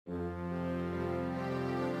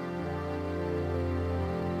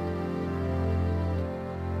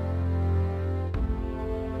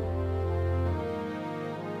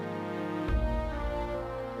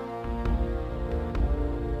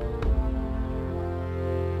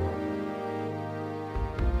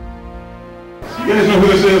guys know who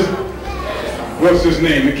this is? What's his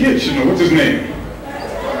name? The kids should know. What's his name?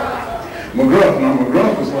 McGruff. Now,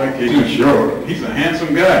 McGruff was like a sure. He's a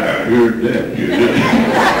handsome guy. I heard that.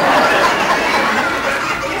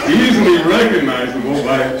 Easily recognizable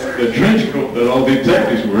by the trench coat that all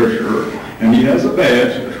detectives wear, sure. And he has a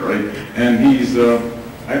badge, that's right. And he's,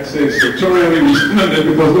 I'd say, sartorially resplendent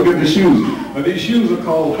because look at the shoes. Now, these shoes are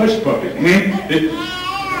called hush puppies.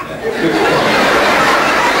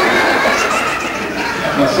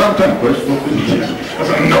 Now, sometimes hush puppies, I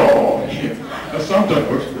said, no. Now, sometimes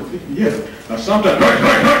hush puppies, yes. Now, sometimes hush.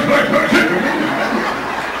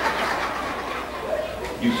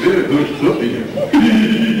 You said it, hush puppies.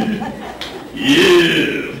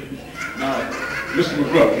 Yeah. Now, Mr.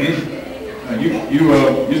 McGruff, now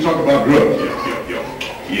you talk about drugs.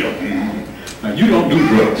 Yeah. Now, you don't do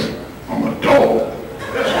drugs. I'm a dog.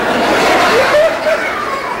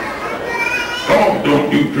 Dogs don't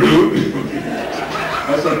do drugs.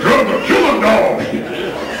 That's a drug to kill a dog.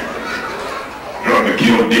 Drug to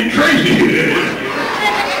kill Dick Tracy.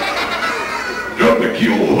 Drug to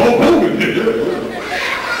kill Hulk Hogan.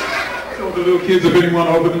 So the little kids, if anyone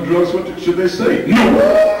offered them drugs, what should they say? No.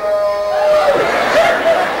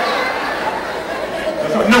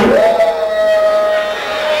 That's a no.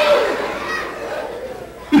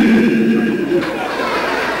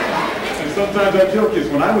 And sometimes I tell kids,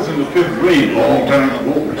 when I was in the 5th grade, a long time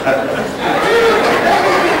ago,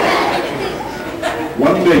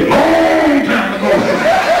 one day, long time ago,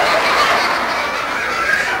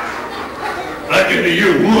 back in the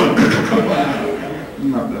year 1.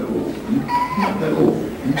 I'm not that old. Not that old.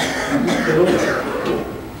 I'm not that old.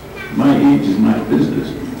 My age is my business.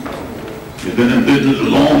 You've been in business a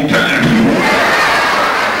long time.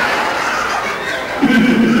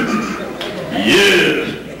 Yes.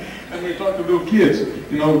 And we talk to little kids,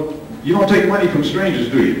 you know, you don't take money from strangers,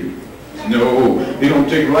 do you? No, they don't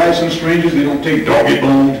take rice from strangers, they don't take doggy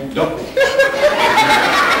bones.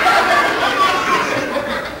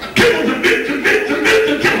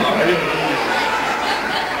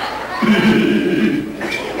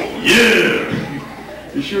 Yeah.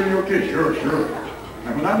 You sure you're okay? Sure.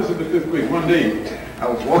 Now, when I was in the 5th grade, one day, I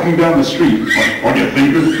was walking down the street. On your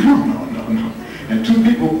fingers? No. And 2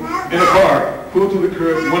 people in a car pulled to the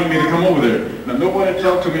curb and wanted me to come over there. Now, nobody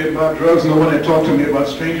talked to me about drugs, nobody talked to me about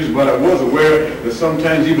strangers, but I was aware that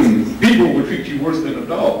sometimes even people would treat you worse than a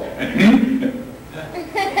dog. And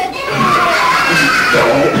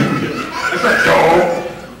dog. That's a dog.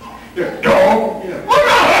 Yeah, dog. Yeah.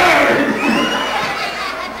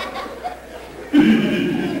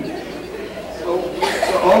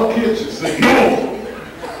 So all kids should say, no.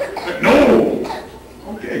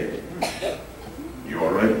 Okay. You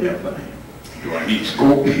all right? Yeah, fine. Do I need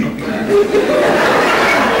scope? No.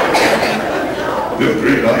 5th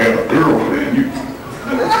grade, I had a girlfriend.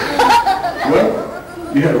 Well,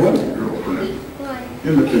 you had a what? Girlfriend?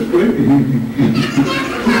 In the 5th grade?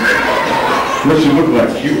 What she looked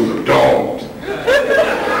like? She was a dog.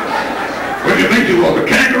 What do you think she was, a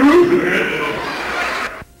kangaroo?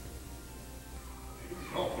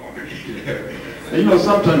 You know,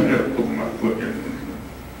 sometimes I put my foot in.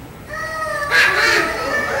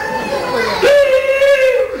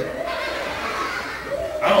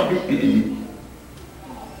 I don't do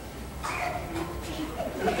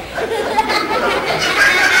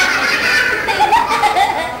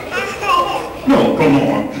No, come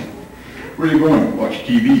on. Where are you going? Watch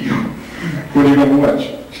TV. What are you going to watch?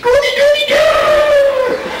 Scooby-Doo!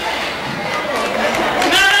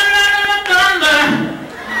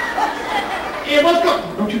 Hey, what's going on?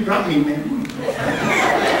 Don't you drop me, man.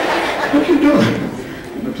 What you doing?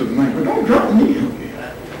 Get up to the mic, but don't drop me.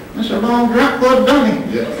 That's a long drop for a dummy.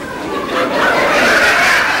 Yeah.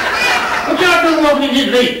 What y'all doing walking in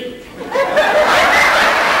here late?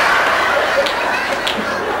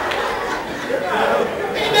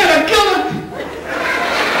 Ain't that a killer?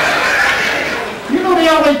 You know they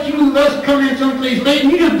always choose us to come in someplace late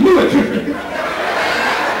and you just blew it.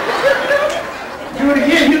 Do it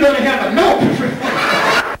again, you're going to have a note. Do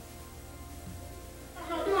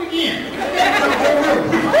it again.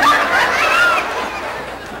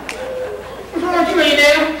 What's wrong with you, ain't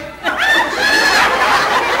there?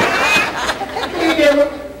 Ain't there?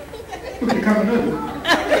 Look at coming up.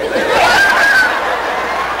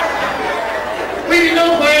 We know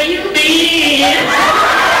where you been.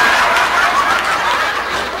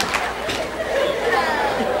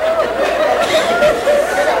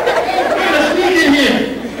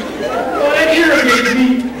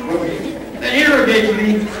 Irritates me.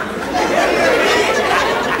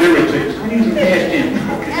 Irritates. We need some past in.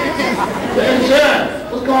 That's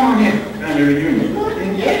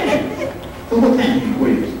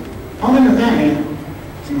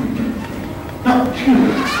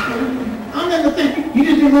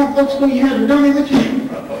go to school, you had a dummy with you?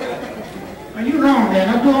 Are you wrong, man?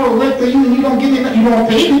 I do all the work for you and you don't give me nothing. You don't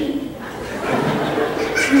pay me.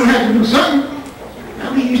 You don't have to do something.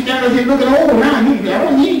 I mean, you stand up here looking old now. I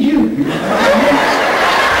don't need you.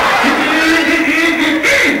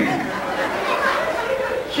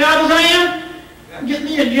 Sharp as I am, get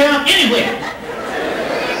me a job anywhere.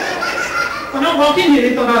 When I walked in here,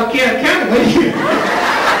 they thought I was carrying a camera with you.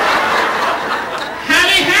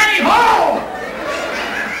 Howdy, howdy, ho!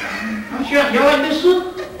 I'm sure y'all like this suit?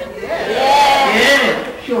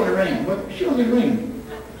 Yeah. Show me the ring. What? Show me the ring.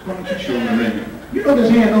 Why don't you show me the ring? You know this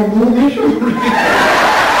hand don't move, man. Show me the ring.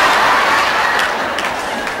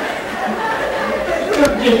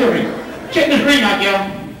 Just show me. Check this ring out, y'all.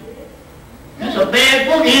 That's a bad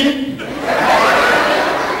book, ain't it?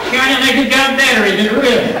 Shining like it's got batteries in it,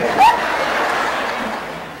 really.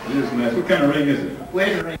 It is nice. What kind of ring is it?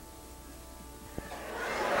 Where's the ring?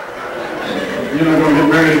 You're not going to get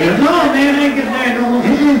married again? No, man, I ain't getting married no more.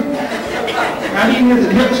 I didn't get the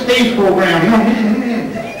help stage program, no.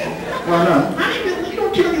 Why not? You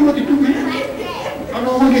don't tell me what to do, man. I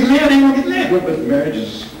don't want to get married, I ain't going to get married. Well, but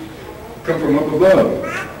marriages come from up above.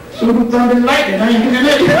 So do thunder and lightning, I ain't getting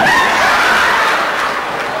married.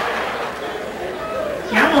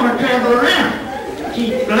 See, I want to travel around. See,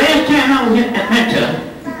 the last time I was in Atlanta,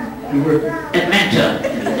 Atlanta.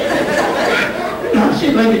 I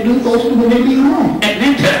said like the dude goes to when they leave home.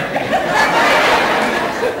 Atlanta.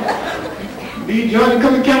 Leave Georgia,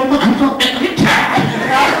 come to California. I'm from Atlanta.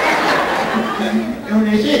 And when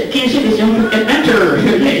they said, can't say this, I'm from Atlanta.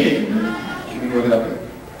 What happened?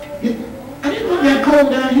 I didn't know it got cold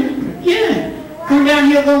down here. Yeah. Come down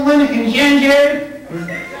here one winter in January.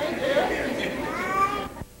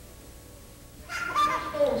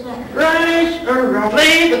 Rice or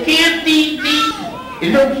flavor can't beat me. It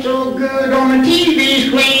looks so good on the TV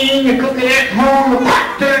screen. You cook it at home, the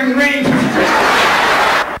pot turns green.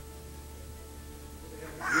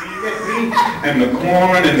 And the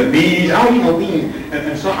corn and the beans. I don't eat no beans.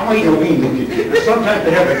 And so I don't eat no beans. And sometimes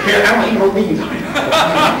they have the carrot. I don't eat no beans.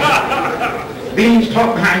 Beans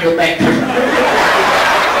talk behind your back.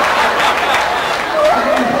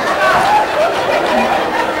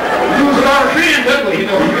 Lose a lot of friends that way, you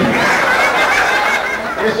know.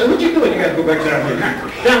 I said, what you doing? You gotta go back down here.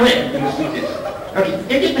 Down where? In the seat. Okay,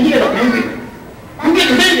 get my head up, man. I'm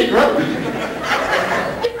getting busy, bro.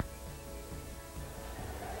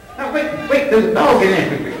 Now, wait, there's a dog in there.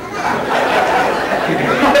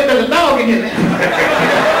 No, there's a dog in there.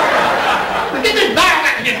 Get this dog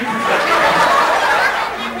out of here.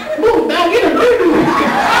 Move, dog, get a doo-doo.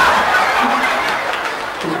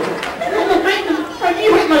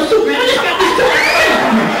 You hit my suit, man. I just got this suit.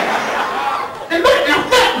 And look at my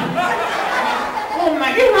foot. Oh,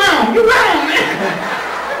 man, you're wrong, man.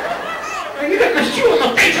 You got my shoe in my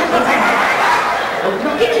face.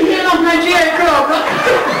 Get your hand off my JRL, bro.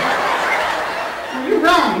 You're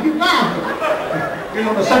wrong. You're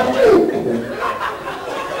on the side.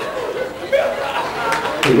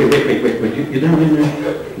 Wait. You down in there?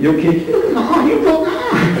 You okay? No, you broke my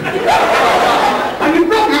arm.